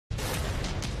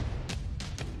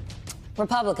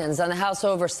Republicans on the House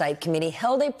Oversight Committee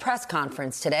held a press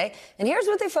conference today, and here's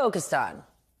what they focused on.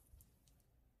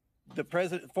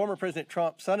 Former President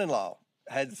Trump's son-in-law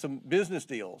had some business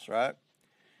deals, right?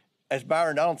 As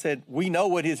Byron Donald said, we know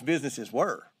what his businesses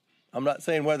were. I'm not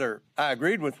saying whether I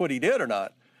agreed with what he did or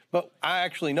not, but I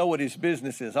actually know what his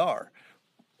businesses are.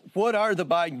 What are the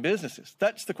Biden businesses?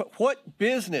 That's the what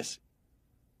business?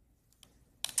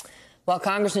 While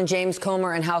Congressman James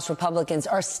Comer and House Republicans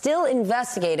are still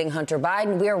investigating Hunter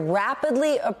Biden, we are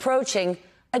rapidly approaching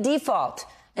a default.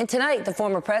 And tonight, the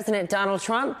former president, Donald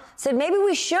Trump, said maybe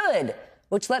we should,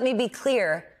 which, let me be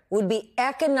clear, would be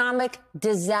economic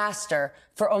disaster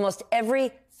for almost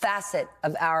every facet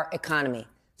of our economy.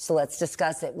 So let's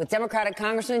discuss it with Democratic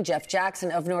Congressman Jeff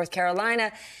Jackson of North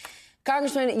Carolina.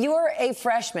 Congressman, you are a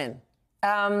freshman.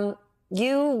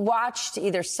 You watched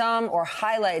either some or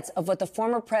highlights of what the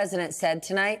former president said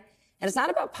tonight. And it's not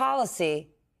about policy.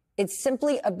 It's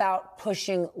simply about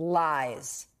pushing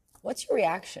lies. What's your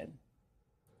reaction?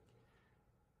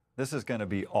 This is going to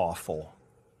be awful.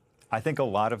 I think a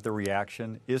lot of the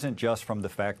reaction isn't just from the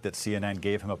fact that CNN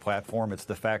gave him a platform. It's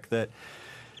the fact that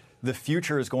the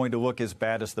future is going to look as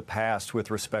bad as the past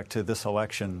with respect to this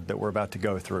election that we're about to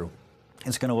go through.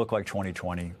 It's going to look like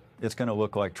 2020. It's going to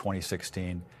look like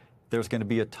 2016. There's going to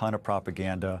be a ton of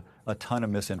propaganda, a ton of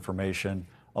misinformation.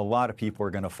 A lot of people are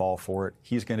going to fall for it.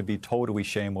 He's going to be totally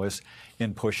shameless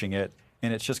in pushing it.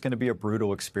 And it's just going to be a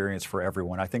brutal experience for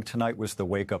everyone. I think tonight was the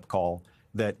wake-up call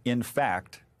that, in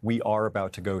fact, we are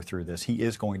about to go through this. He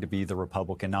is going to be the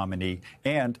Republican nominee.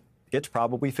 And it's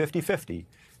probably 50-50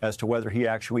 as to whether he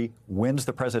actually wins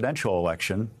the presidential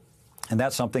election. And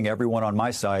that's something everyone on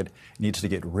my side needs to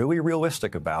get really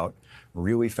realistic about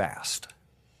really fast.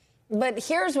 But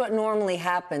here's what normally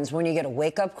happens when you get a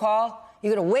wake-up call. You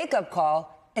get a wake-up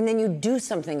call, and then you do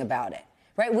something about it,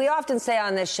 right? We often say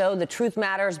on this show, the truth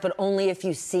matters, but only if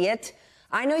you see it.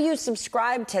 I know you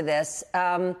subscribe to this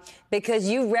because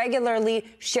you regularly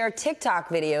share TikTok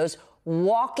videos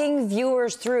walking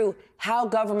viewers through how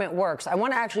government works. I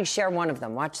want to actually share one of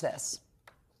them. Watch this.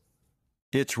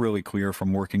 It's really clear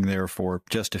from working there for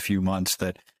just a few months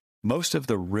that most of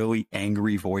the really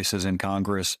angry voices in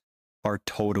Congress are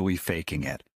totally faking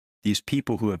it. These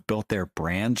people who have built their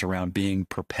brands around being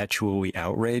perpetually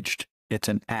outraged, it's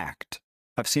an act.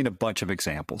 I've seen a bunch of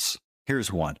examples.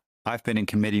 Here's one. I've been in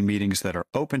committee meetings that are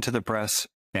open to the press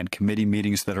and committee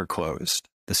meetings that are closed.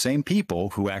 The same people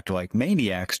who act like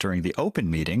maniacs during the open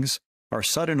meetings are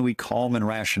suddenly calm and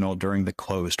rational during the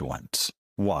closed ones.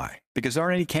 Why? Because there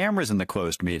aren't any cameras in the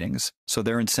closed meetings, so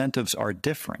their incentives are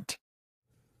different.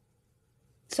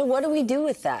 So what do we do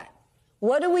with that?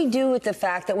 What do we do with the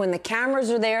fact that when the cameras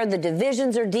are there, the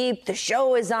divisions are deep, the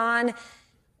show is on?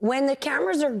 When the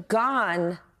cameras are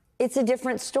gone, it's a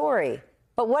different story.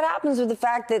 But what happens with the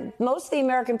fact that most of the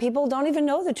American people don't even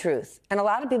know the truth, and a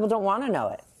lot of people don't want to know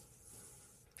it?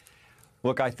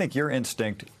 Look, I think your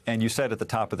instinct, and you said at the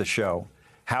top of the show,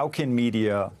 how can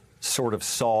media sort of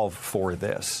solve for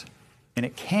this? And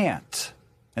it can't.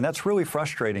 And that's really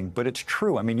frustrating, but it's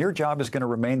true. I mean, your job is going to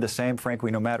remain the same,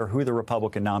 frankly, no matter who the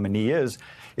Republican nominee is.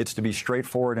 It's to be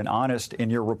straightforward and honest in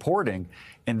your reporting,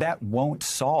 and that won't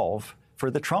solve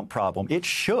for the Trump problem. It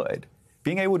should.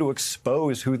 Being able to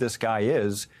expose who this guy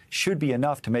is should be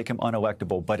enough to make him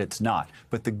unelectable, but it's not.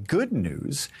 But the good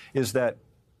news is that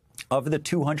of the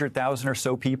 200,000 or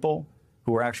so people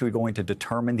who are actually going to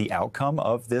determine the outcome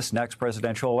of this next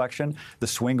presidential election, the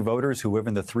swing voters who live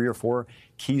in the 3 or 4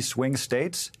 key swing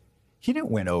states, he didn't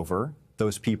win over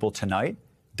those people tonight,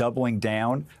 doubling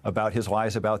down about his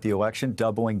lies about the election,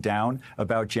 doubling down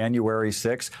about January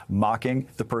 6th, mocking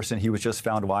the person he was just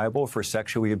found liable for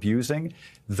sexually abusing.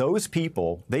 Those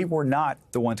people, they were not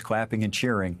the ones clapping and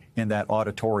cheering in that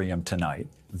auditorium tonight.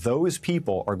 Those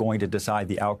people are going to decide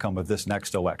the outcome of this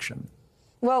next election.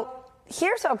 Well,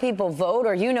 here's how people vote,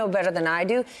 or you know better than I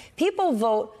do. People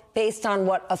vote based on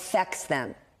what affects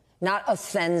them, not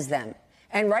offends them.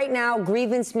 And right now,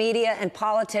 grievance media and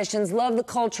politicians love the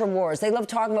culture wars. They love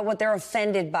talking about what they're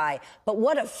offended by. But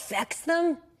what affects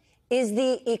them is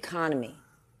the economy.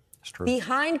 It's true.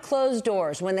 Behind closed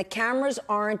doors, when the cameras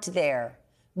aren't there,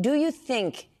 do you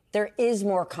think there is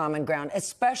more common ground,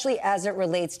 especially as it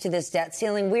relates to this debt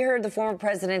ceiling? We heard the former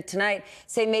president tonight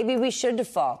say maybe we should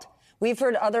default. We've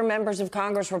heard other members of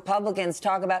Congress, Republicans,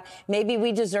 talk about maybe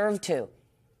we deserve to.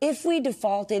 If we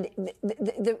defaulted,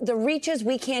 the reaches,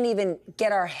 we can't even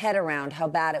get our head around how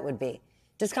bad it would be.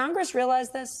 Does Congress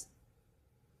realize this?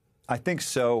 I think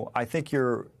so. I think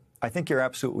you're I think you're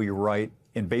absolutely right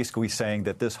in basically saying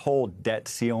that this whole debt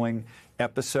ceiling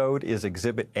episode is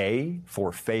Exhibit A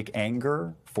for fake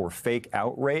anger, for fake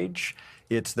outrage.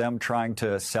 It's them trying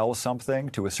to sell something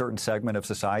to a certain segment of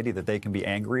society that they can be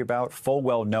angry about, full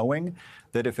well knowing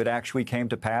that if it actually came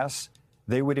to pass,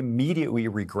 they would immediately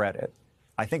regret it.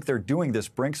 I think they're doing this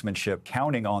brinksmanship,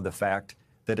 counting on the fact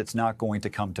that it's not going to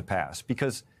come to pass,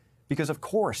 because of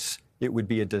course it would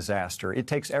be a disaster. It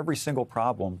takes every single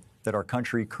problem that our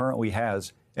country currently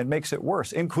has and makes it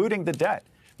worse, including the debt,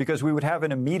 because we would have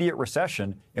an immediate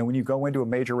recession. And when you go into a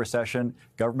major recession,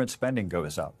 government spending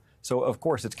goes up. So, of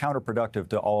course, it's counterproductive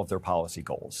to all of their policy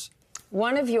goals.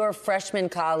 One of your freshman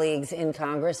colleagues in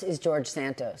Congress is George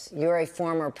Santos. You're a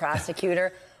former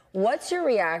prosecutor. What's your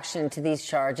reaction to these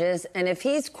charges? And if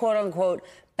he's, quote unquote,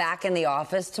 back in the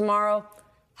office tomorrow,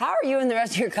 how are you and the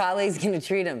rest of your colleagues going to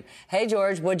treat him? Hey,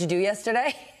 George, what'd you do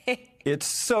yesterday? It's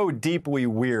so deeply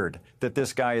weird that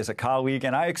this guy is a colleague,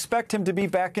 and I expect him to be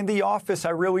back in the office. I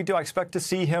really do. I expect to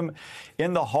see him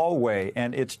in the hallway,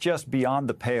 and it's just beyond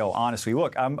the pale, honestly.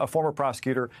 Look, I'm a former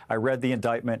prosecutor. I read the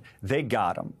indictment. They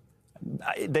got him.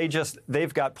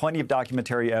 They've got plenty of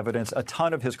documentary evidence. A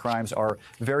ton of his crimes are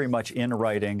very much in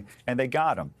writing, and they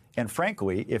got him. And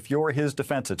frankly, if you're his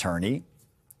defense attorney,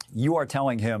 you are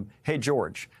telling him, hey,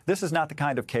 George, this is not the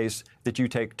kind of case that you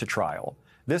take to trial.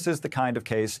 This is the kind of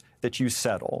case that you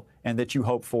settle and that you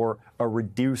hope for a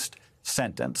reduced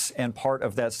sentence. And part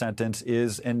of that sentence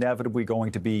is inevitably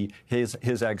going to be his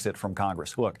exit from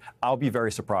Congress. Look, I'll be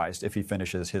very surprised if he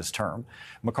finishes his term.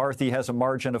 McCarthy has a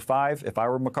margin of 5. If I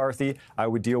were McCarthy, I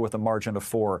would deal with a margin of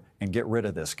 4 and get rid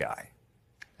of this guy.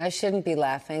 I shouldn't be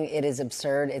laughing. It is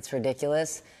absurd. It's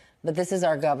ridiculous. But this is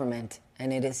our government,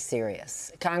 and it is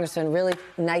serious. Congressman, really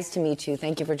nice to meet you.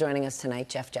 Thank you for joining us tonight,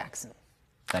 Jeff Jackson.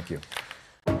 Thank you.